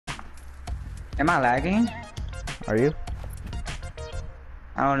Am I lagging? Are you?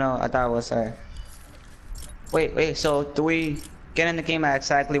 I don't know. I thought it was wait. So do we get in the game at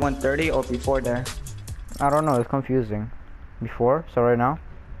exactly 1:30 or before that? I don't know. It's confusing. Before? So right now?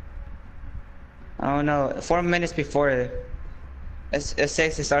 I don't know. 4 minutes before. It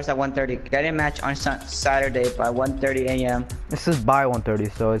says it starts at 1:30. Get a match on Saturday by 1:30 a.m. This is by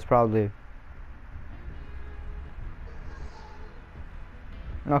 1:30, so it's probably.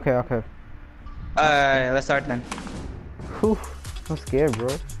 Okay, okay. Let's start then. Whew. I'm scared, bro.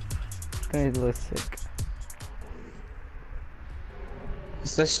 It's gonna look sick.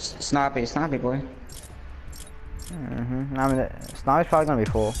 It's just snappy boy. I mean, Snobby's probably gonna be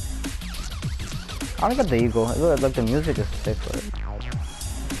full. I don't get the eagle. It looks like the music is sick for it.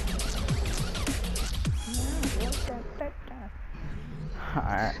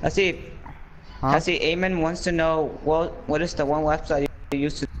 Alright. I see. Huh? I see. Eamon wants to know what is the one website you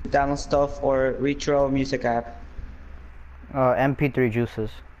use to download stuff or retro music app? MP3 juices.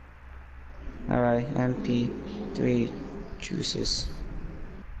 Alright, MP3 juices.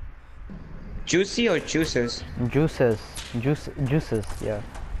 Juicy or juices? Juices, yeah.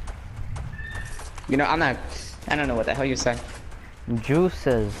 You know, I don't know what the hell you said.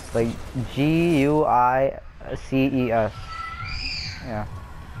 Juices, like Guices. Yeah.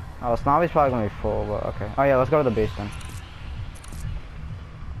 Oh, Snobby's probably gonna be full, but okay. Oh yeah, let's go to the base then.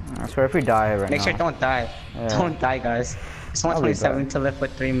 I swear if we die right now. Make sure don't die. Yeah. Don't die, guys. It's 1:27 to live for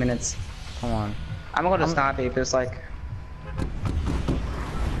 3 minutes. Come on. I'm gonna go to Snobby if it's like.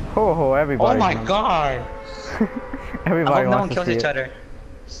 Ho, everybody. Oh my god! Everybody I hope no one wants to kills see each it. other.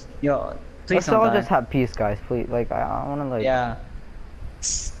 Yo, please Let's don't all die. just have peace, guys. Please, like I wanna like. Yeah.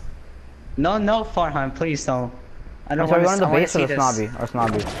 No, Farhan, please don't. I don't So we want want to the base see or the this.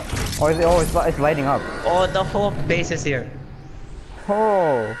 Snobby? Or is it, oh, it's lighting up. Oh, the whole base is here.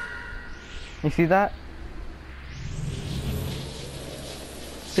 Oh. You see that?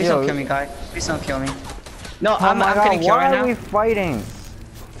 Please Yo. don't kill me, guy. Please don't kill me. No, Oh I'm my God, getting killed right why now. are we fighting?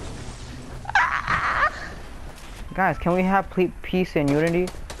 Guys, can we have peace and unity?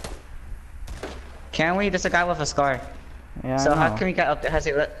 Can we? There's a guy with a scar. Yeah. So I how know. can we get up there? Has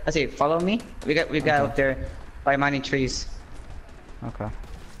he follow me? We got Okay. up there by mining trees. Okay.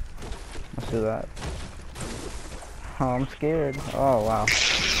 Let's do that. Oh, I'm scared. Oh wow.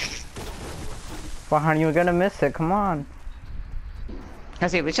 Farhan, you're gonna miss it. Come on.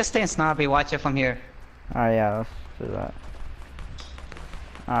 Let's just stay in Snobby. Watch it from here. Alright, yeah, let's do that.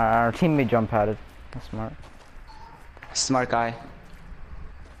 Our teammate jump padded. That's smart. Smart guy.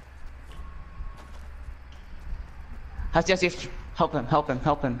 How's help him.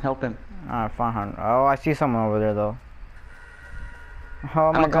 Alright, Farhan. Oh, I see someone over there though.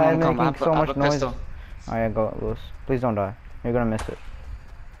 Oh my I'm God, gonna come. making so much noise. Pistol. Oh yeah, go, Lewis. Please don't die. You're gonna miss it.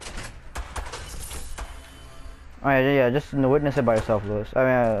 Oh yeah, just witness it by yourself, Lewis. I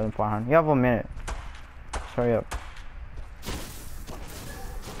mean, Farhan. You have 1 minute. Just hurry up.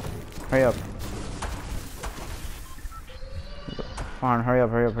 Hurry up. Farhan, hurry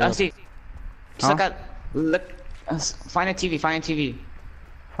up. I see. Huh? Just look. Find a TV. Find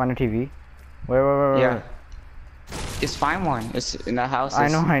a TV? Where? Yeah. Just find one. It's in the house. I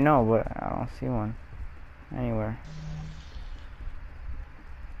know, but I don't see one anywhere.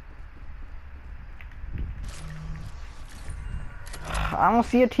 I don't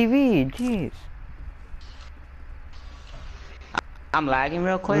see a TV. Jeez. I'm lagging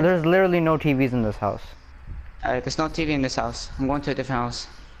real quick. There's literally no TVs in this house. There's no TV in this house. I'm going to a different house.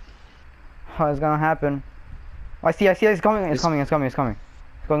 Oh, it's gonna happen. Oh, I see. It's coming. It's coming. It's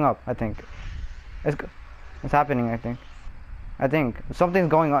going up. I think. It's happening. I think something's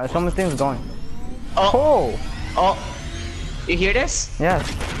going on. Something's going. Oh. Oh. You hear this? Yes.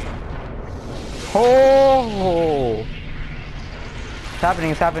 Oh. It's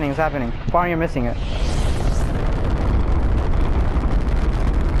happening. Farhan, you're missing it.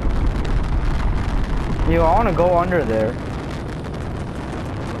 Yo, I wanna go under there.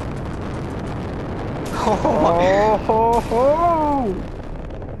 Oh.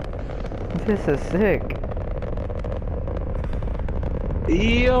 This is sick.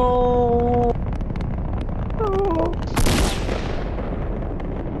 Yo. Oh.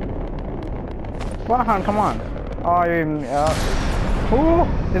 Farhan, come on. Oh, you're. Ooh,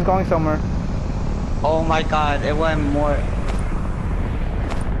 it's going somewhere. Oh my God! It went more.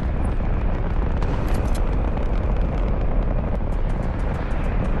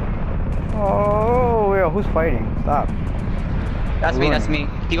 Oh, yo, who's fighting? Stop. That's me.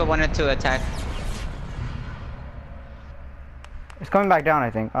 People wanted to attack. It's coming back down, I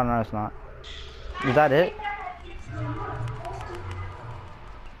think. Oh no, it's not. Is that it?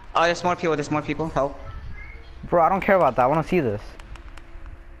 Oh, there's more people. There's more people. Help. Bro, I don't care about that. I want to see this.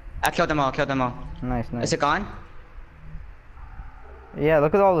 I killed them all. Killed them all. Nice, nice. Is it gone? Yeah,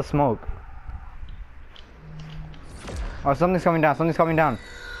 look at all the smoke. Oh, something's coming down. Something's coming down.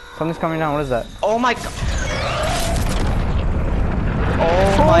 Something's coming down. What is that? Oh my god.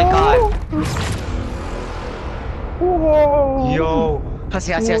 Oh my god. Whoa. Yo. I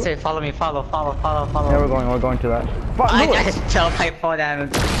see. Follow me. Follow. Yeah, we're going to that. I Lewis, just fell my phone down.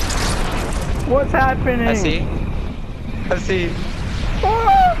 what's happening? I see.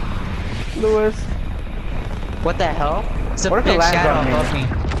 Ah! Lewis. What the hell? It's a What if it big lands shadow on me? above me.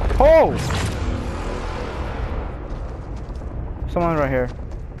 Oh! Someone right here.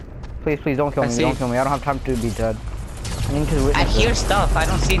 Please, please don't kill me. see. Don't kill me. I don't have time to be dead. I need to witness I hear this. stuff. I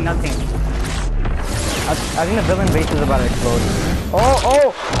don't see nothing. I think the villain base is about to explode.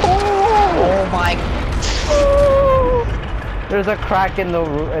 Oh! Oh my. Oh! There's a crack in the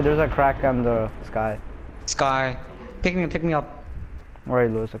there's a crack on the sky. Sky. Pick me up.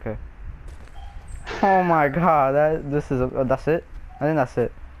 Alright, Lewis. Okay. Oh my god, that's it. I think that's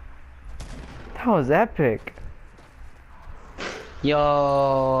it. That was epic.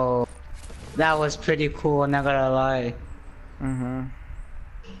 Yo. That was pretty cool, not gonna lie.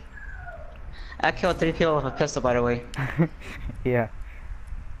 I killed 3 people with a pistol, by the way. Yeah.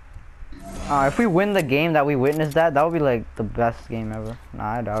 If we win the game that we witnessed that would be like the best game ever.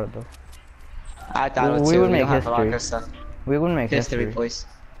 Nah, I doubt it though. I thought it We too. would make don't have a lot of history. good stuff. We would make History, history. boys.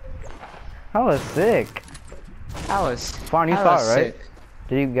 That was sick. That was. Fawn, you that saw was it, right? sick.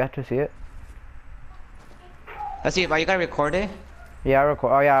 Did you get to see it? Let's see. Are you gonna record it? Yeah, I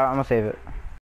record. Oh yeah, I'm gonna save it.